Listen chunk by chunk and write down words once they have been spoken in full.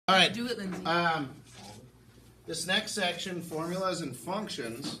All right. Do it, Lindsay. This next section, formulas and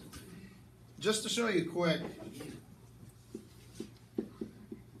functions, just to show you quick,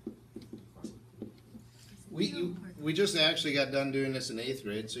 we just actually got done doing this in 8th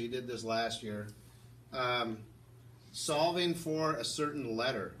grade, so you did this last year. Solving for a certain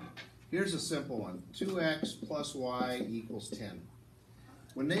letter. Here's a simple one. 2x plus y equals 10.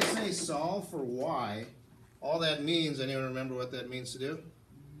 When they say solve for y, all that means, anyone remember what that means to do?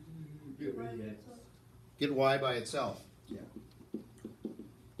 Get y by itself. Yeah.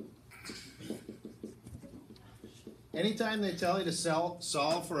 Anytime they tell you to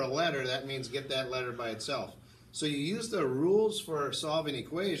solve for a letter, that means get that letter by itself. So you use the rules for solving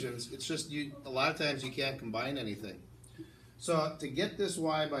equations. It's just a lot of times you can't combine anything. So to get this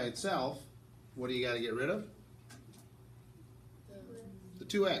y by itself, what do you got to get rid of? The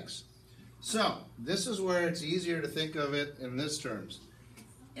 2x. So this is where it's easier to think of it in this terms.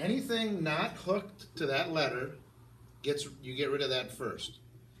 Anything not hooked to that letter, you get rid of that first.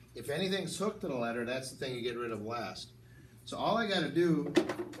 If anything's hooked to the letter, that's the thing you get rid of last. So all I got to do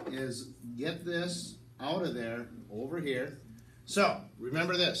is get this out of there over here. So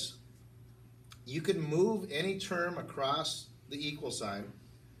remember this. You can move any term across the equal sign.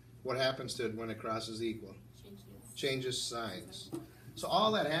 What happens to it when it crosses the equal? Changes signs. So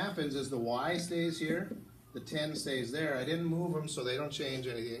all that happens is the y stays here, the 10 stays there. I didn't move them so they don't change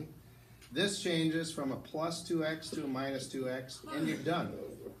anything. This changes from a plus 2x to a minus 2x, and you're done.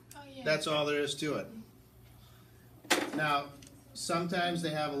 That's all there is to it. Now, sometimes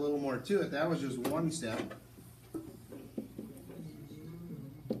they have a little more to it. That was just one step.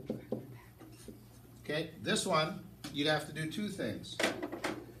 Okay, this one, you'd have to do two things.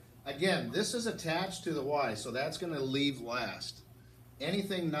 Again, this is attached to the y, so that's going to leave last.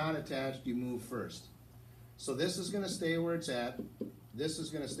 Anything not attached, you move first. So this is going to stay where it's at. This is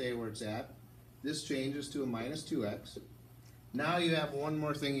going to stay where it's at. This changes to a minus 2x. Now you have one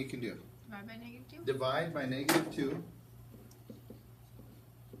more thing you can do. Divide by negative 2. Divide by negative 2.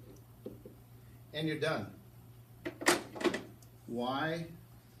 And you're done. Y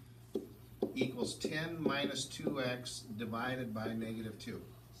equals 10 minus 2x divided by negative 2.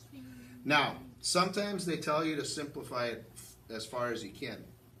 Now, sometimes they tell you to simplify it as far as you can.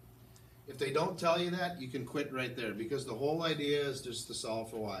 If they don't tell you that, you can quit right there, because the whole idea is just to solve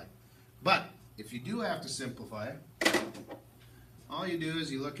for y. But if you do have to simplify, all you do is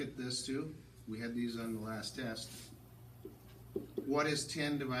you look at this too. We had these on the last test. What is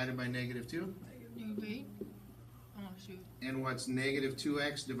 10 divided by negative 2? Negative 8. Oh, shoot. And what's negative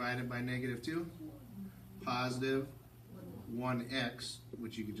 2x divided by negative 2? Positive 1x,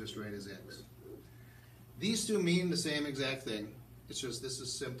 which you could just write as x. These two mean the same exact thing. It's just this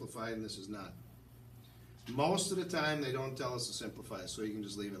is simplified and this is not. Most of the time they don't tell us to simplify, so you can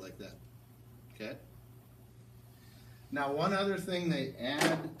just leave it like that. Okay? Now one other thing they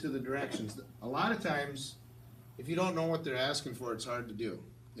add to the directions. A lot of times, if you don't know what they're asking for, it's hard to do.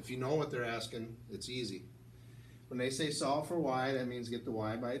 If you know what they're asking, it's easy. When they say solve for y, that means get the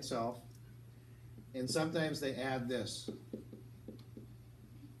y by itself. And sometimes they add this.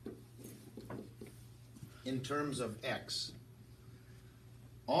 In terms of x.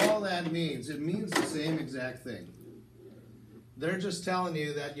 All that means, it means the same exact thing. They're just telling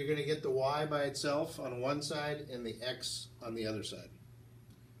you that you're going to get the y by itself on one side and the x on the other side.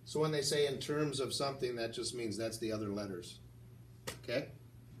 So when they say in terms of something, that just means that's the other letters. Okay?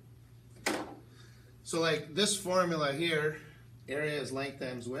 So like this formula here, area is length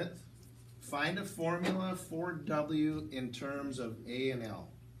times width. Find a formula for W in terms of A and L.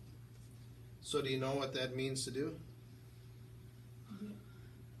 So do you know what that means to do?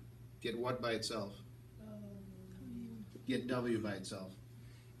 Get what by itself? Get W by itself.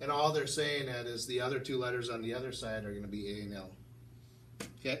 And all they're saying that is the other two letters on the other side are going to be A and L.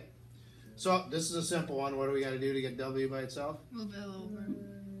 Okay? So this is a simple one. What do we got to do to get W by itself? Move L over.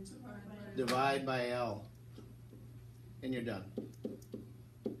 Divide by L. And you're done.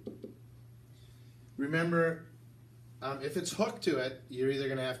 Remember, if it's hooked to it, you're either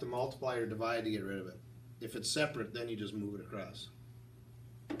going to have to multiply or divide to get rid of it. If it's separate, then you just move it across.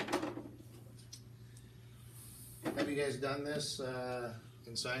 Have you guys done this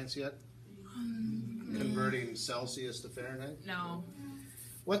in science yet? Converting Celsius to Fahrenheit? No.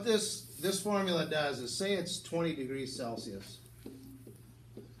 What this formula does is, say it's 20 degrees Celsius.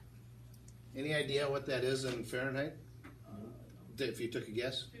 Any idea what that is in Fahrenheit? If you took a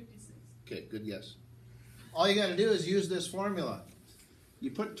guess? 56. Okay, good guess. All you got to do is use this formula.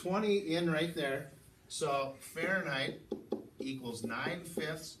 You put 20 in right there. So Fahrenheit equals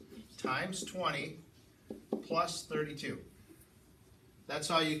 9/5 times 20 plus 32. That's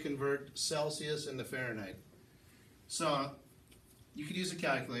how you convert Celsius into Fahrenheit. So you could use a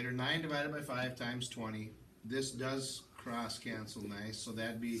calculator. 9 divided by 5 times 20. This does cross cancel nice. So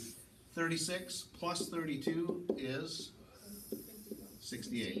that'd be 36 plus 32 is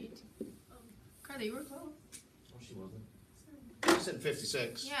 68. Carly, you were close. Oh, she wasn't. You said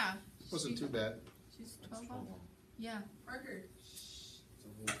 56. Yeah. Wasn't too bad. She's 12 off. Yeah. Parker. It's a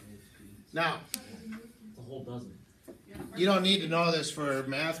whole piece. Now, It's a whole dozen. you don't need to know this for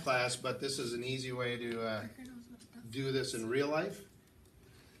math class, but this is an easy way to Parker knows what stuff. do this in real life.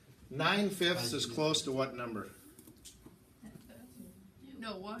 9/5 is close to what number?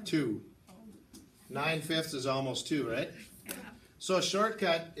 No, one. 2. Oh. 9/5 is almost 2, right? Yeah. So a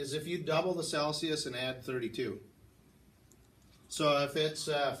shortcut is if you double the Celsius and add 32. So if it's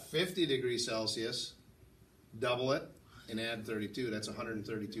 50 degrees Celsius, double it and add 32. That's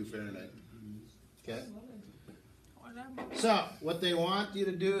 132 Fahrenheit. Okay? Whatever. So what they want you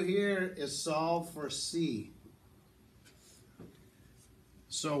to do here is solve for C.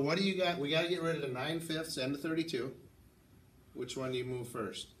 So what do you got? We got to get rid of the 9/5 and the 32. Which one do you move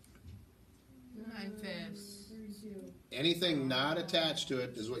first? 9/5. Anything not attached to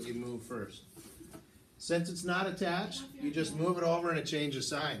it is what you move first. Since it's not attached, you just move it over and it changes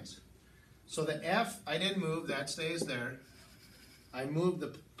signs. So the F, I didn't move, that stays there. I moved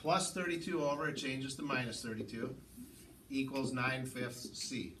the plus 32 over, it changes to minus 32, equals 9/5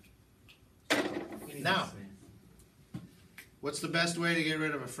 C. Now, what's the best way to get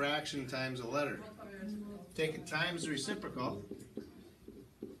rid of a fraction times a letter? Take it times the reciprocal.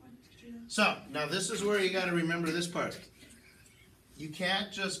 So, now this is where you got to remember this part. You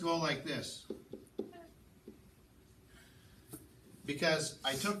can't just go like this. Because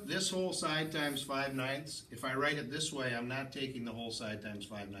I took this whole side times 5/9. If I write it this way, I'm not taking the whole side times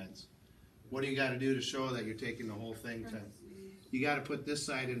 5/9. What do you got to do to show that you're taking the whole thing times? You got to put this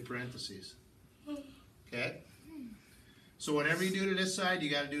side in parentheses. Okay? So whatever you do to this side, you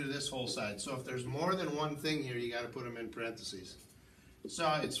got to do to this whole side. So if there's more than one thing here, you got to put them in parentheses. So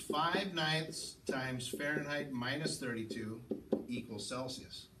it's 5/9 times Fahrenheit minus 32 equals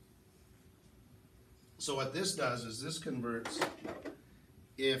Celsius. So what this does is this converts,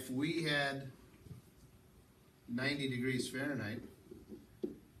 if we had 90 degrees Fahrenheit,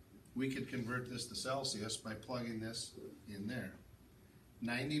 we could convert this to Celsius by plugging this in there.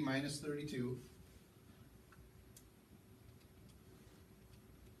 90 minus 32.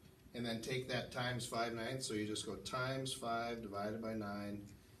 And then take that times 5/9, so you just go times 5 divided by 9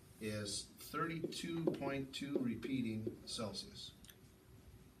 is 32.2 repeating Celsius.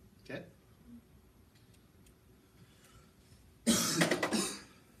 Okay?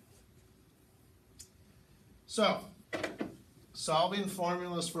 So, solving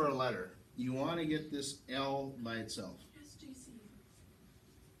formulas for a letter. You want to get this L by itself.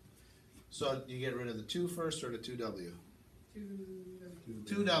 So, you get rid of the 2 first or the 2W?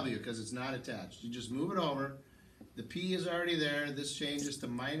 2W, because it's not attached. You just move it over. The P is already there. This changes to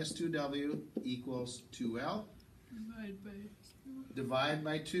minus 2W equals 2L. Divide by. Divide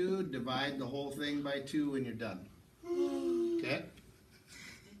by 2. Divide the whole thing by 2 when you're done. Okay?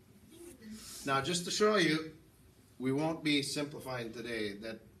 Now, just to show you, we won't be simplifying today.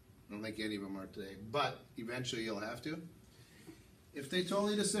 I don't think any of them are today. But eventually you'll have to. If they told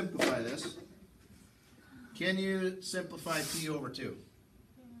you to simplify this, can you simplify P over 2?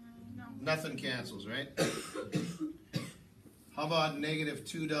 No. Nothing cancels, right? How about negative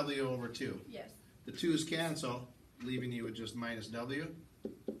 2W over 2? Yes. The 2's cancel, leaving you with just minus W.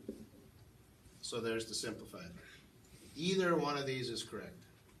 So there's the simplified. Either one of these is correct.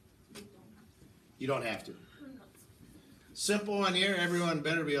 You don't have to. Simple one here, everyone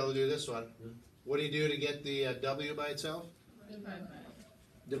better be able to do this one. What do you do to get the W by itself? Divide by.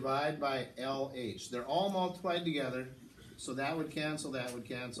 Divide by LH. They're all multiplied together, so that would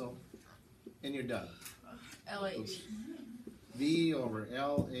cancel, and you're done. LH. V over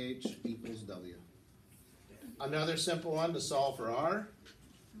LH equals W. Another simple one to solve for R.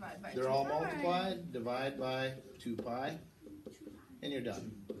 Divide by. They're 2 all pi. multiplied. Divide by 2 pi, and you're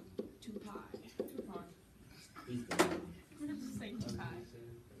done. 2 pi. 2 pi. He's done. Say 2 pi.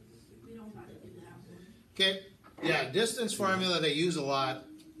 Okay, yeah, distance formula they use a lot.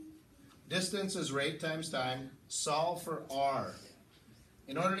 Distance is rate times time. Solve for R.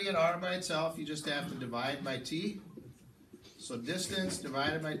 In order to get R by itself, you just have to divide by T. So distance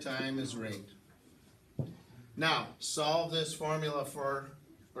divided by time is rate. Now, solve this formula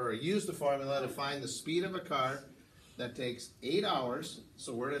or use the formula to find the speed of a car that takes 8 hours.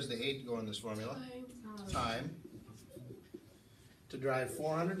 So where does the 8 go in this formula? Time. To drive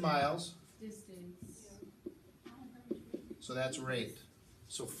 400 miles. Distance. So that's rate.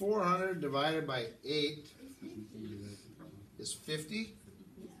 So 400 divided by 8 is 50.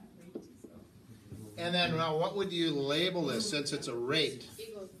 And then now what would you label this since it's a rate?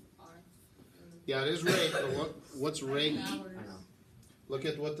 Equals R. Yeah, it is rate, but what's rate? I know. Look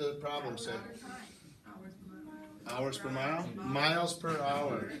at what the problem said. Hours per mile. Hours per mile? Miles per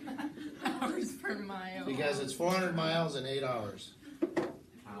hour. Hours per mile. Because it's 400 miles in 8 hours.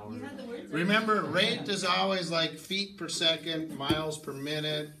 Hours. Remember, rate is always like feet per second, miles per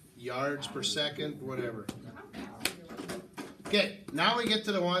minute, yards per second, whatever. Okay, now we get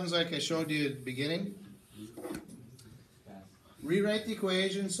to the ones like I showed you at the beginning. Rewrite the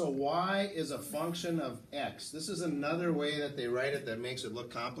equation so y is a function of x. This is another way that they write it that makes it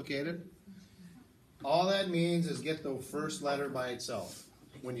look complicated. All that means is get the first letter by itself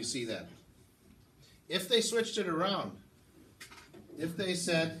when you see that. If they switched it around, if they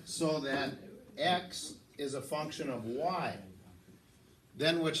said so that x is a function of y,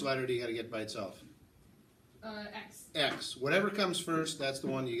 then which letter do you got to get by itself? X. X. Whatever comes first, that's the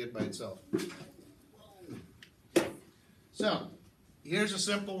one you get by itself. So, here's a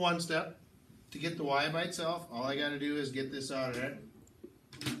simple one step. To get the y by itself, all I got to do is get this out of there.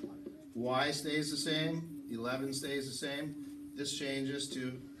 Y stays the same, 11 stays the same. This changes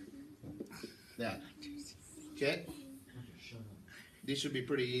to that. Okay? These should be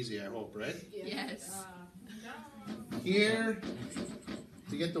pretty easy, I hope, right? Yes. Here,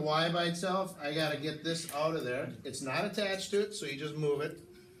 to get the y by itself, I got to get this out of there. It's not attached to it, so you just move it.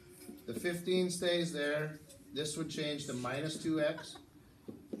 The 15 stays there. This would change to minus 2x.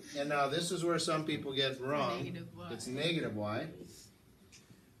 And now this is where some people get wrong. Negative y. It's negative y.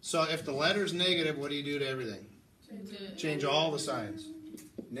 So if the letter's negative, what do you do to everything? Change all the signs.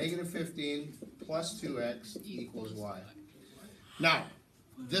 Negative 15 plus 2x equals y. Now,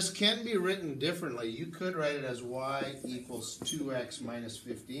 this can be written differently. You could write it as y equals 2x minus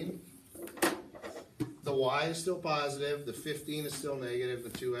 15. The y is still positive, the 15 is still negative,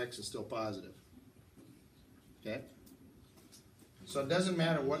 the 2x is still positive. Okay? So it doesn't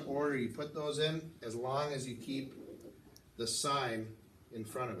matter what order you put those in, as long as you keep the sign in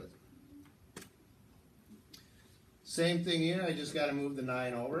front of it. Same thing here, I just got to move the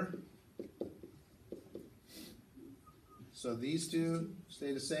 9 over. So these two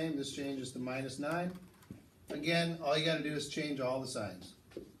stay the same, this changes to minus 9. Again, all you got to do is change all the signs.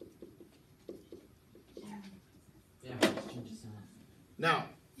 Yeah, just change the sign. Now,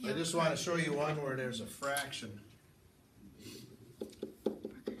 I just want to show you one where there's a fraction.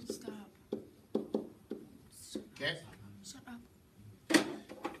 Stop. Okay? Shut up.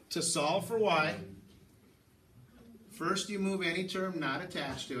 To solve for y, first you move any term not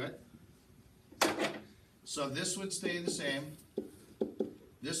attached to it. So this would stay the same.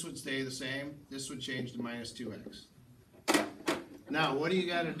 This would stay the same. This would change to minus 2x. Now, what do you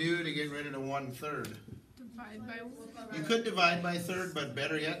got to do to get rid of the 1/3? Divide by 1. You could divide by third, but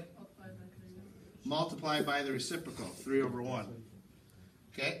better yet, multiply by the reciprocal, 3 over 1.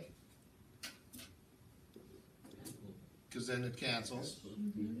 Okay? Because then it cancels.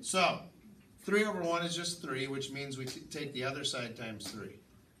 So, 3 over 1 is just 3, which means we take the other side times 3.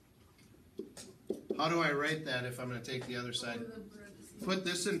 How do I write that if I'm going to take the other side? Put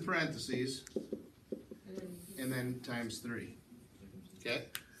this in parentheses, and then times 3. Okay?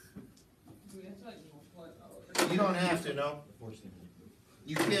 You don't have to, no.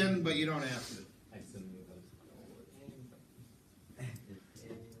 You can, but you don't have to.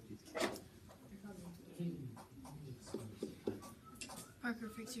 Parker,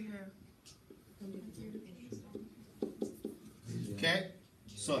 fix your hair. Okay?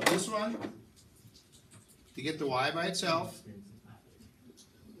 So this one, to get the y by itself,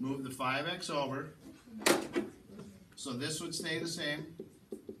 move the 5x over. So this would stay the same.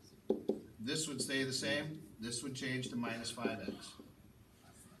 This would stay the same. This would change to minus 5x.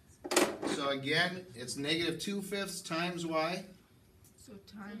 So again, it's negative 2/5 times y. So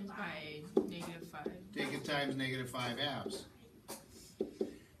times by negative 5. Take it times negative 5/2.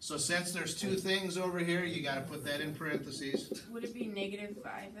 So since there's two things over here, you got to put that in parentheses. Would it be negative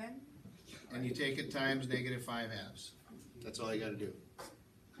 5 then? And you take it times negative 5/2. That's all you got to do.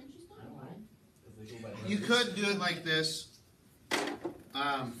 You could do it like this.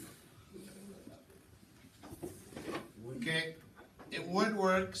 Okay, it would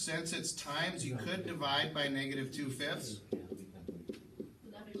work since it's times. You could divide by negative 2/5.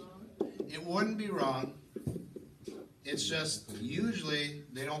 It wouldn't be wrong. It's just usually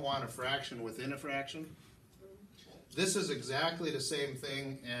they don't want a fraction within a fraction. This is exactly the same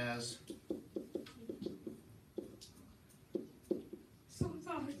thing as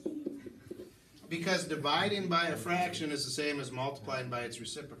Because dividing by a fraction is the same as multiplying by its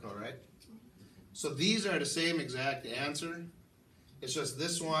reciprocal, right? So these are the same exact answer. It's just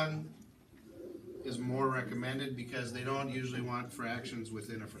this one is more recommended because they don't usually want fractions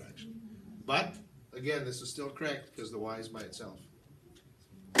within a fraction. But, again, this is still correct because the y is by itself.